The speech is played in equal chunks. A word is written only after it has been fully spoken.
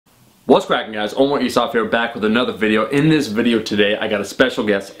What's cracking, guys? Omar Isaf here, back with another video. In this video today, I got a special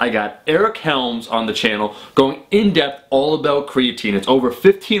guest. I got Eric Helms on the channel going in depth all about creatine. It's over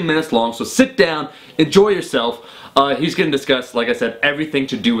 15 minutes long, so sit down, enjoy yourself. He's going to discuss, like I said, everything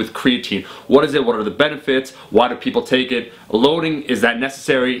to do with creatine. What is it? What are the benefits? Why do people take it? Loading, is that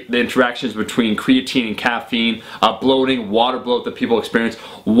necessary? The interactions between creatine and caffeine, bloating, water bloat that people experience.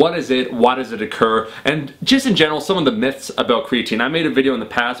 What is it? Why does it occur? And just in general, some of the myths about creatine. I made a video in the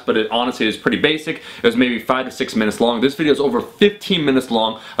past, but it honestly is pretty basic. It was maybe 5 to 6 minutes long. This video is over 15 minutes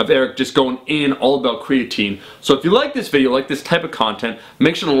long of Eric just going in all about creatine. So if you like this video, like this type of content,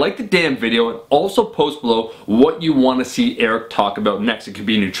 make sure to like the damn video and also post below what you want to see Eric talk about next. It could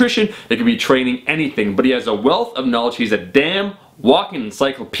be nutrition, it could be training, anything, but he has a wealth of knowledge. He's a damn walking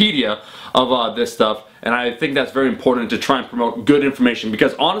encyclopedia of this stuff, and I think that's very important to try and promote good information,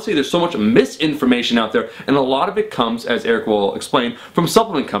 because honestly there's so much misinformation out there, and a lot of it comes, as Eric will explain, from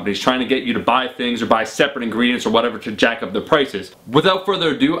supplement companies trying to get you to buy things or buy separate ingredients or whatever to jack up the prices. Without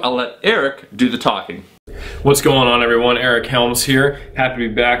further ado, I'll let Eric do the talking. What's going on, everyone? Eric Helms here. Happy to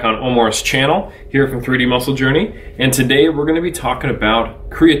be back on Omar's channel here from 3D Muscle Journey, and today we're going to be talking about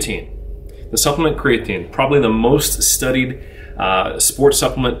creatine. The supplement creatine, probably the most studied sports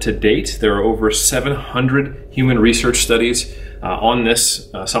supplement to date. There are over 700 human research studies on this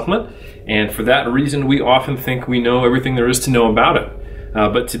supplement, and for that reason we often think we know everything there is to know about it.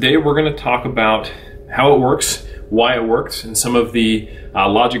 But today we're going to talk about how it works, why it works, and some of the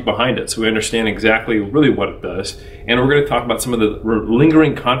logic behind it, so we understand exactly really what it does. And we're going to talk about some of the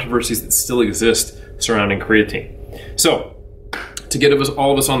lingering controversies that still exist surrounding creatine. So, to get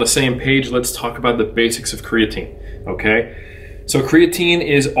all of us on the same page, let's talk about the basics of creatine, okay? So creatine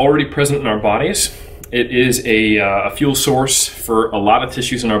is already present in our bodies. It is a fuel source for a lot of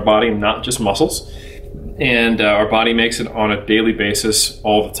tissues in our body, not just muscles. And our body makes it on a daily basis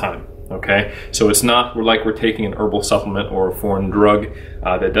all the time. Okay, so it's not like we're taking an herbal supplement or a foreign drug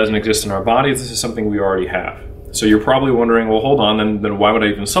that doesn't exist in our bodies. This is something we already have. So you're probably wondering, well, hold on, then why would I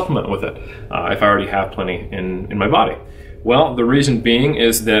even supplement with it if I already have plenty in my body? Well, the reason being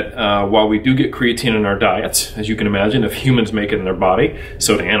is that while we do get creatine in our diets, as you can imagine, if humans make it in their body,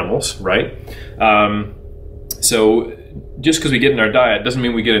 so do animals, right? So just because we get it in our diet doesn't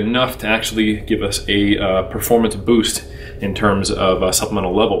mean we get enough to actually give us a performance boost in terms of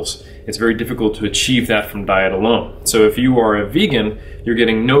supplemental levels. It's very difficult to achieve that from diet alone. So if you are a vegan, you're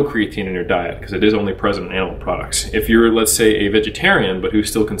getting no creatine in your diet because it is only present in animal products. If you're, let's say, a vegetarian but who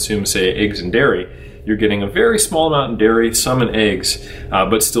still consumes, say, eggs and dairy, you're getting a very small amount in dairy, some in eggs,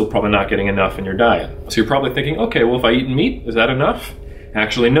 but still probably not getting enough in your diet. So you're probably thinking, okay, well, if I eat meat, is that enough?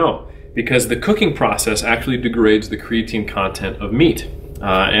 Actually, no, because the cooking process actually degrades the creatine content of meat.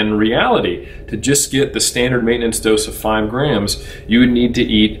 In reality, to just get the standard maintenance dose of 5 grams, you would need to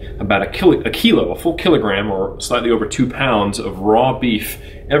eat about a full kilogram, or slightly over 2 pounds of raw beef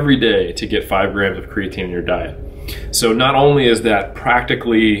every day to get 5 grams of creatine in your diet. So not only is that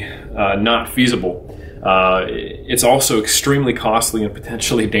practically not feasible, it's also extremely costly and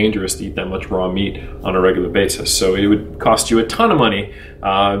potentially dangerous to eat that much raw meat on a regular basis. So it would cost you a ton of money,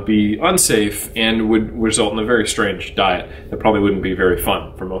 be unsafe, and would result in a very strange diet that probably wouldn't be very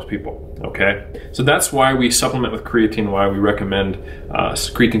fun for most people, okay? So that's why we supplement with creatine, why we recommend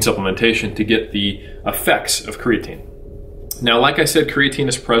creatine supplementation, to get the effects of creatine. Now, like I said, creatine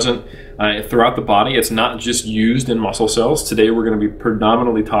is present throughout the body. It's not just used in muscle cells. Today we're going to be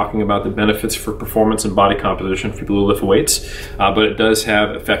predominantly talking about the benefits for performance and body composition for people who lift weights, but it does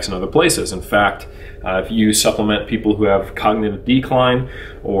have effects in other places. In fact, if you supplement people who have cognitive decline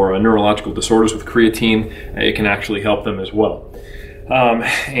or neurological disorders with creatine, it can actually help them as well.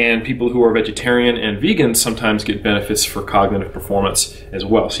 And people who are vegetarian and vegan sometimes get benefits for cognitive performance as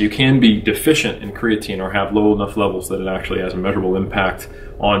well. So you can be deficient in creatine or have low enough levels that it actually has a measurable impact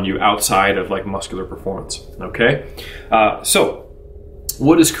on you outside of like muscular performance, okay? So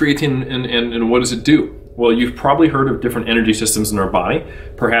what is creatine and what does it do? Well, you've probably heard of different energy systems in our body.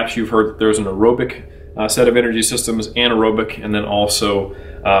 Perhaps you've heard that there's an aerobic set of energy systems, anaerobic, and then also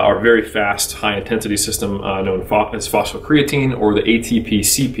our very fast, high-intensity system known as phosphocreatine, or the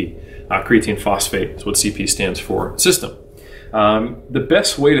ATP-CP, creatine phosphate is what CP stands for, system. The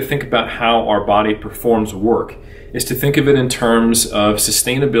best way to think about how our body performs work is to think of it in terms of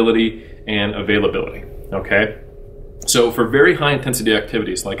sustainability and availability, okay? So for very high intensity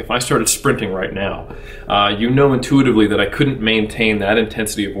activities, like if I started sprinting right now, you know intuitively that I couldn't maintain that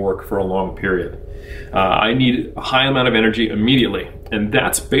intensity of work for a long period. I need a high amount of energy immediately, and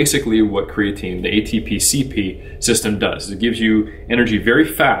that's basically what creatine, the ATP-CP system does. It gives you energy very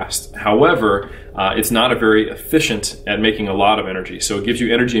fast. However, it's not very efficient at making a lot of energy. So it gives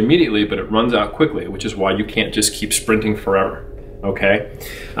you energy immediately, but it runs out quickly, which is why you can't just keep sprinting forever. Okay,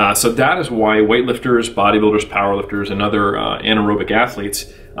 so that is why weightlifters, bodybuilders, powerlifters, and other anaerobic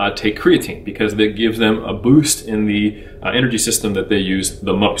athletes take creatine, because it gives them a boost in the energy system that they use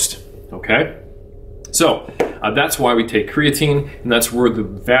the most. Okay, so that's why we take creatine, and that's where the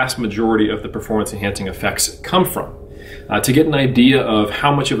vast majority of the performance-enhancing effects come from. To get an idea of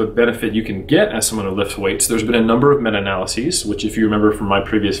how much of a benefit you can get as someone who lifts weights, there's been a number of meta-analyses, which, if you remember from my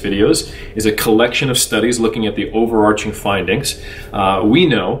previous videos, is a collection of studies looking at the overarching findings. We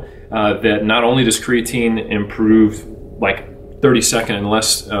know that not only does creatine improve like 30-second and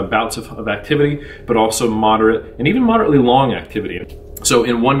less bouts of activity, but also moderate and even moderately long activity. So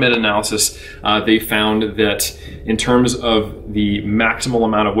in one meta-analysis, they found that in terms of the maximal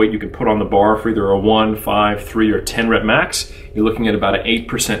amount of weight you can put on the bar for either a 1, 5, 3, or 10 rep max, you're looking at about an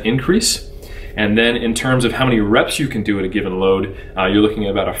 8% increase. And then in terms of how many reps you can do at a given load, you're looking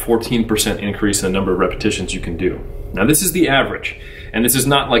at about a 14% increase in the number of repetitions you can do. Now this is the average, and this is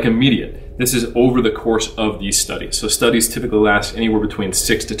not like immediate. This is over the course of these studies. So studies typically last anywhere between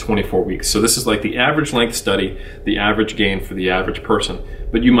 6 to 24 weeks. So this is like the average length study, the average gain for the average person.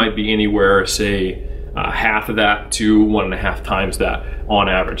 But you might be anywhere, say, half of that to 1.5 times that on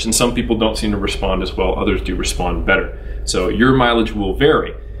average. And some people don't seem to respond as well, others do respond better. So your mileage will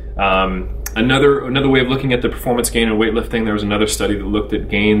vary. Another way of looking at the performance gain in weightlifting, there was another study that looked at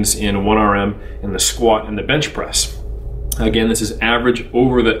gains in 1RM in the squat and the bench press. Again, this is average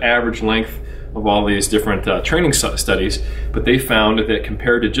over the average length of all these different training studies, but they found that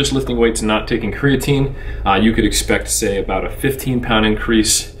compared to just lifting weights and not taking creatine, you could expect, say, about a 15-pound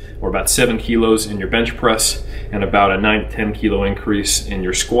increase or about 7 kilos in your bench press, and about a 9 to 10 kilo increase in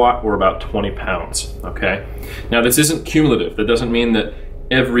your squat, or about 20 pounds, okay? Now this isn't cumulative. That doesn't mean that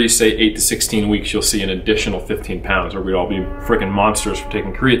every, say, 8 to 16 weeks you'll see an additional 15 pounds, or we'd all be freaking monsters for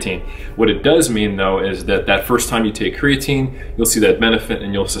taking creatine. What it does mean, though, is that that first time you take creatine, you'll see that benefit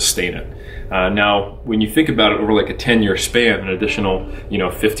and you'll sustain it. Now, when you think about it over like a 10-year span, an additional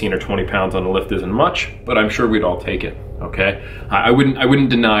 15 or 20 pounds on the lift isn't much, but I'm sure we'd all take it, okay? I wouldn't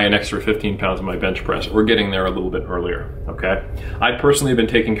deny an extra 15 pounds on my bench press. We're getting there a little bit earlier, okay? I personally have been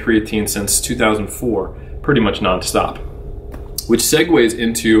taking creatine since 2004, pretty much nonstop, which segues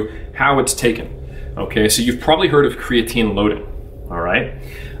into how it's taken. Okay, so you've probably heard of creatine loading, all right?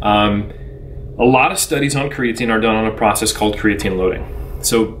 A lot of studies on creatine are done on a process called creatine loading.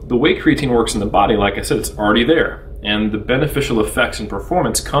 So the way creatine works in the body, like I said, it's already there. And the beneficial effects in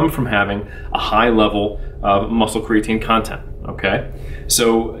performance come from having a high level of muscle creatine content, okay?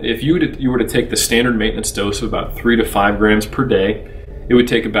 So if you were to take the standard maintenance dose of about 3 to 5 grams per day, it would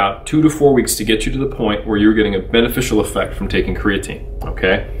take about 2 to 4 weeks to get you to the point where you're getting a beneficial effect from taking creatine,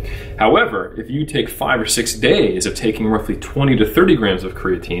 okay? However, if you take 5 or 6 days of taking roughly 20 to 30 grams of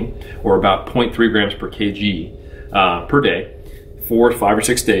creatine, or about 0.3 grams per kg per day, for 5 or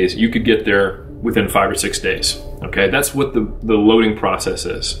 6 days, you could get there within 5 or 6 days, okay? That's what the loading process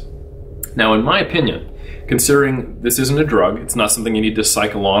is. Now, in my opinion, considering this isn't a drug, it's not something you need to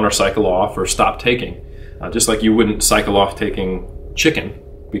cycle on or cycle off or stop taking, just like you wouldn't cycle off taking chicken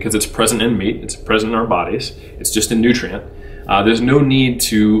because it's present in meat, it's present in our bodies, it's just a nutrient. There's no need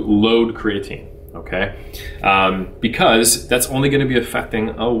to load creatine, okay? Because that's only going to be affecting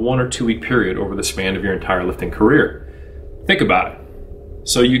a 1 or 2 week period over the span of your entire lifting career. Think about it.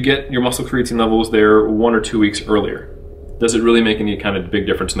 So you get your muscle creatine levels there 1 or 2 weeks earlier. Does it really make any kind of big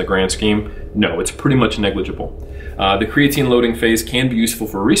difference in the grand scheme? No, it's pretty much negligible. The creatine loading phase can be useful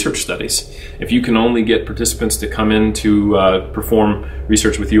for research studies. If you can only get participants to come in to perform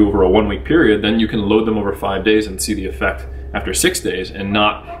research with you over a 1 week period, then you can load them over 5 days and see the effect after 6 days and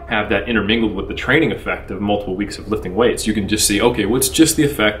not have that intermingled with the training effect of multiple weeks of lifting weights. You can just see, okay, what's just the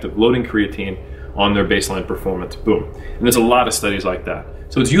effect of loading creatine on their baseline performance, boom. And there's a lot of studies like that.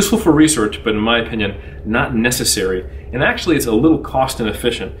 So it's useful for research, but in my opinion, not necessary. And actually it's a little cost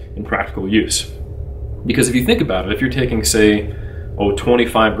inefficient in practical use. Because if you think about it, if you're taking, say,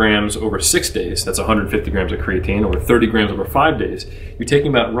 25 grams over 6 days, that's 150 grams of creatine, or 30 grams over 5 days, you're taking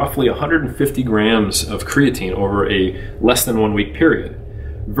about roughly 150 grams of creatine over a less than 1 week period.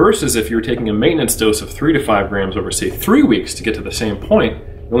 Versus if you're taking a maintenance dose of 3 to 5 grams over, say, 3 weeks to get to the same point,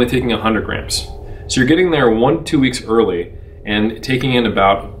 you're only taking 100 grams. So you're getting there 1 to 2 weeks early and taking in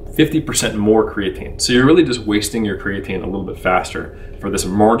about 50% more creatine. So you're really just wasting your creatine a little bit faster for this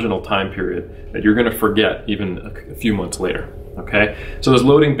marginal time period that you're going to forget even a few months later. Okay, so is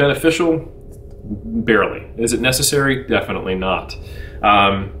loading beneficial? Barely. Is it necessary? Definitely not.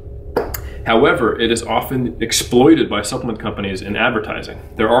 However, it is often exploited by supplement companies in advertising.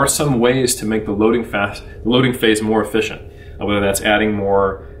 There are some ways to make the loading phase more efficient, whether that's adding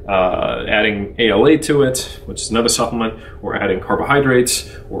ALA to it, which is another supplement, or adding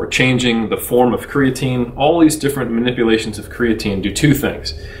carbohydrates, or changing the form of creatine. All these different manipulations of creatine do two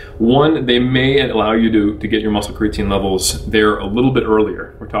things. One, they may allow you to get your muscle creatine levels there a little bit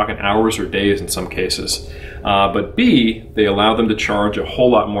earlier. We're talking hours or days in some cases. But B, they allow them to charge a whole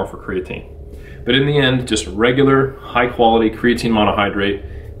lot more for creatine. But in the end, just regular, high-quality creatine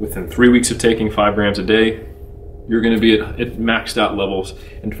monohydrate, within 3 weeks of taking 5 grams a day, you're going to be at maxed out levels.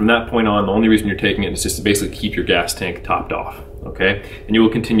 And from that point on, the only reason you're taking it is just to basically keep your gas tank topped off. Okay? And you will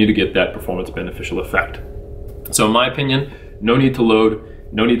continue to get that performance beneficial effect. So in my opinion, no need to load.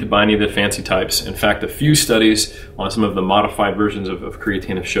 No need to buy any of the fancy types. In fact, a few studies on some of the modified versions of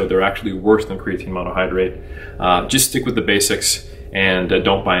creatine have showed they're actually worse than creatine monohydrate. Just stick with the basics and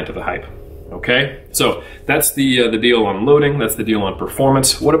don't buy into the hype. Okay, so that's the deal on loading. That's the deal on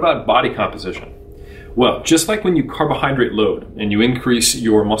performance. What about body composition? Well, just like when you carbohydrate load and you increase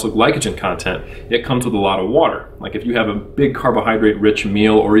your muscle glycogen content, it comes with a lot of water. Like if you have a big carbohydrate-rich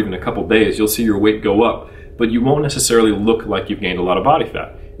meal or even a couple days, you'll see your weight go up, but you won't necessarily look like you've gained a lot of body fat.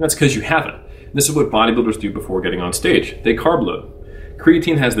 And that's because you haven't. This is what bodybuilders do before getting on stage. They carb load.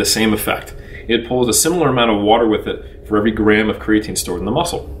 Creatine has the same effect. It pulls a similar amount of water with it for every gram of creatine stored in the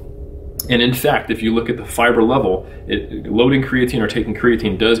muscle. And in fact, if you look at the fiber level, loading creatine or taking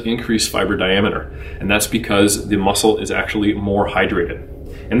creatine does increase fiber diameter. And that's because the muscle is actually more hydrated.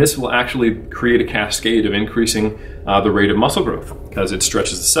 And this will actually create a cascade of increasing the rate of muscle growth because it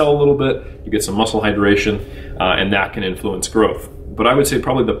stretches the cell a little bit, you get some muscle hydration, and that can influence growth. But I would say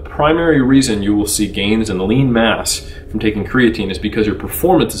probably the primary reason you will see gains in lean mass from taking creatine is because your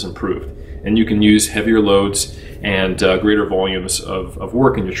performance is improved. And you can use heavier loads and greater volumes of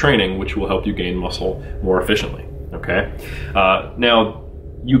work in your training, which will help you gain muscle more efficiently. Okay. Now,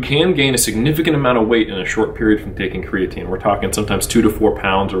 you can gain a significant amount of weight in a short period from taking creatine. We're talking sometimes 2 to 4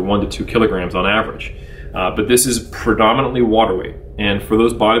 pounds or 1 to 2 kilograms on average. But this is predominantly water weight. And for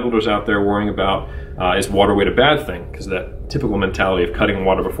those bodybuilders out there worrying about is water weight a bad thing, because that typical mentality of cutting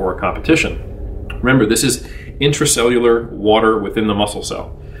water before a competition. Remember, this is intracellular water within the muscle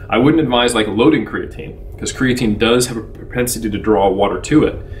cell. I wouldn't advise like loading creatine, because creatine does have a propensity to draw water to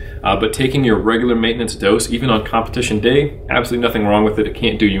it. But taking your regular maintenance dose, even on competition day, absolutely nothing wrong with it. It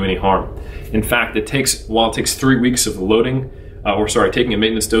can't do you any harm. In fact, while it takes 3 weeks of loading, taking a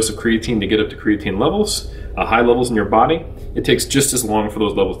maintenance dose of creatine to get up to creatine levels, high levels in your body, it takes just as long for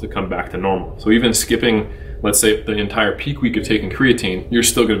those levels to come back to normal. So even skipping, let's say, the entire peak week of taking creatine, you're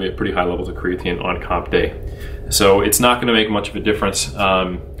still going to be at pretty high levels of creatine on comp day. So it's not going to make much of a difference.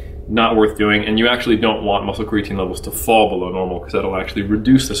 Not worth doing, and you actually don't want muscle creatine levels to fall below normal because that'll actually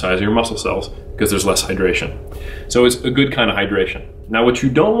reduce the size of your muscle cells because there's less hydration. So it's a good kind of hydration. Now what you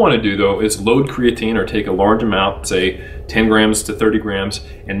don't want to do though is load creatine or take a large amount, say 10 grams to 30 grams,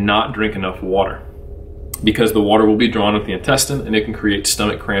 and not drink enough water, because the water will be drawn with the intestine and it can create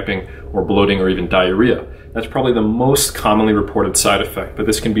stomach cramping or bloating or even diarrhea. That's probably the most commonly reported side effect, but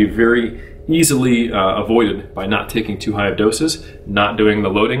this can be very easily avoided by not taking too high of doses, not doing the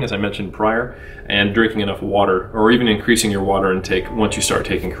loading as I mentioned prior, and drinking enough water, or even increasing your water intake once you start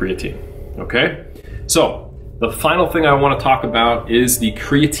taking creatine. Okay? So the final thing I want to talk about is the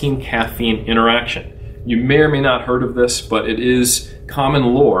creatine caffeine interaction. You may or may not heard of this, but it is common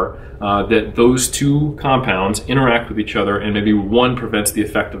lore that those two compounds interact with each other, and maybe one prevents the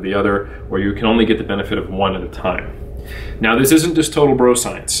effect of the other, or you can only get the benefit of one at a time. Now, this isn't just total bro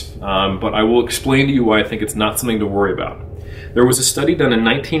science, but I will explain to you why I think it's not something to worry about. There was a study done in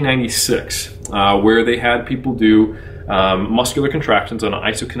 1996 where they had people do muscular contractions on an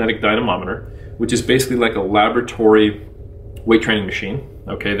isokinetic dynamometer, which is basically like a laboratory weight training machine,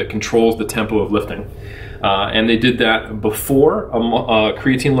 okay, that controls the tempo of lifting. And they did that before a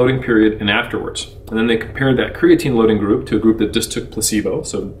creatine loading period and afterwards. And then they compared that creatine loading group to a group that just took placebo,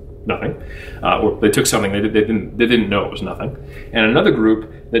 so nothing, or they took something they didn't know it was nothing, and another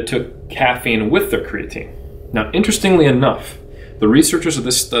group that took caffeine with their creatine. Now, interestingly enough, the researchers of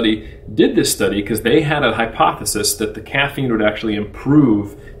this study did this study because they had a hypothesis that the caffeine would actually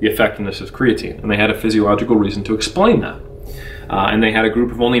improve the effectiveness of creatine, and they had a physiological reason to explain that. And they had a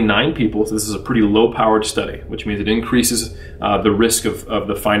group of only 9 people, so this is a pretty low-powered study, which means it increases the risk of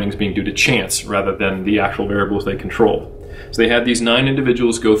the findings being due to chance rather than the actual variables they controlled. So they had these 9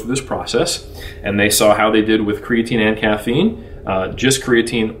 individuals go through this process, and they saw how they did with creatine and caffeine, just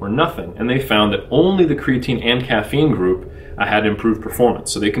creatine or nothing, and they found that only the creatine and caffeine group had improved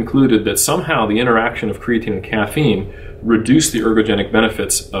performance. So they concluded that somehow the interaction of creatine and caffeine reduced the ergogenic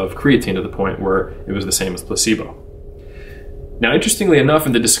benefits of creatine to the point where it was the same as placebo. Now, interestingly enough,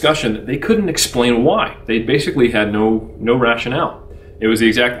 in the discussion, they couldn't explain why. They basically had no rationale. It was the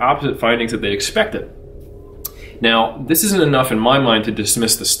exact opposite findings that they expected. Now, this isn't enough in my mind to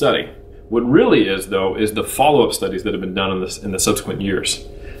dismiss the study. What really is, though, is the follow-up studies that have been done in the subsequent years.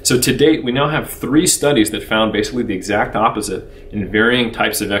 So to date, we now have 3 studies that found basically the exact opposite in varying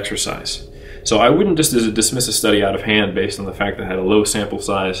types of exercise. So I wouldn't just dismiss a study out of hand based on the fact that it had a low sample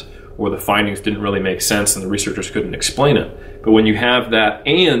size or the findings didn't really make sense and the researchers couldn't explain it. But when you have that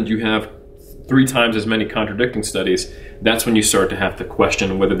and you have 3 times as many contradicting studies, that's when you start to have to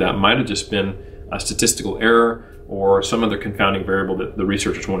question whether that might have just been a statistical error or some other confounding variable that the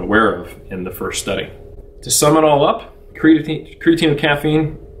researchers weren't aware of in the first study. To sum it all up, creatine and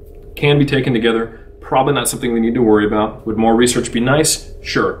caffeine can be taken together. Probably not something we need to worry about. Would more research be nice?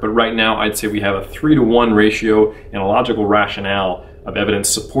 Sure, but right now I'd say we have a 3-to-1 ratio and a logical rationale of evidence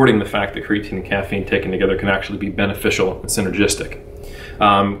supporting the fact that creatine and caffeine taken together can actually be beneficial and synergistic.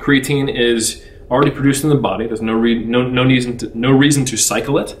 Creatine is already produced in the body. There's no reason to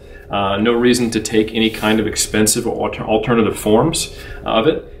cycle it, no reason to take any kind of expensive or alternative forms of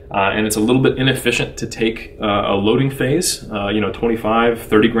it. And it's a little bit inefficient to take a loading phase, 25,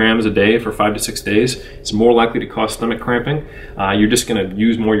 30 grams a day for 5 to 6 days. It's more likely to cause stomach cramping. You're just going to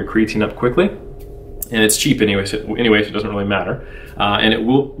use more of your creatine up quickly. And it's cheap anyway, so it doesn't really matter. And it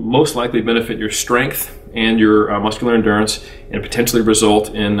will most likely benefit your strength and your muscular endurance and potentially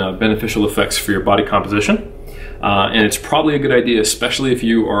result in beneficial effects for your body composition. And it's probably a good idea, especially if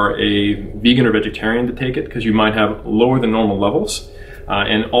you are a vegan or vegetarian, to take it because you might have lower than normal levels.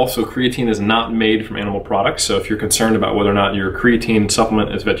 And also, creatine is not made from animal products, so if you're concerned about whether or not your creatine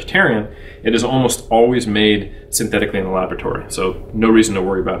supplement is vegetarian, it is almost always made synthetically in the laboratory, so no reason to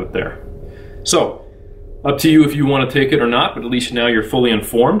worry about it there. So, up to you if you want to take it or not, but at least now you're fully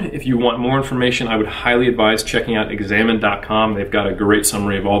informed. If you want more information, I would highly advise checking out examine.com. They've got a great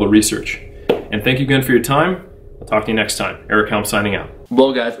summary of all the research. And thank you again for your time. I'll talk to you next time. Eric Helms signing out.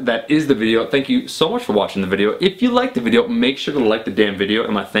 Well guys, that is the video. Thank you so much for watching the video. If you liked the video, make sure to like the damn video,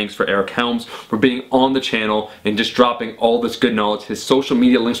 and my thanks for Eric Helms for being on the channel and just dropping all this good knowledge. His social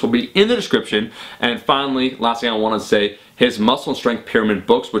media links will be in the description. And finally, last thing I want to say, his Muscle and Strength Pyramid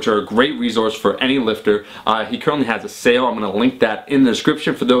books, which are a great resource for any lifter. He currently has a sale. I'm going to link that in the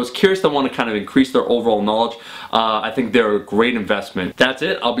description for those curious that want to kind of increase their overall knowledge. I think they're a great investment. That's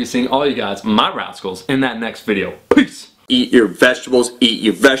it. I'll be seeing all you guys, my rascals, in that next video. Peace! Eat your vegetables, eat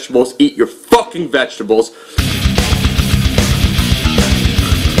your vegetables, eat your fucking vegetables.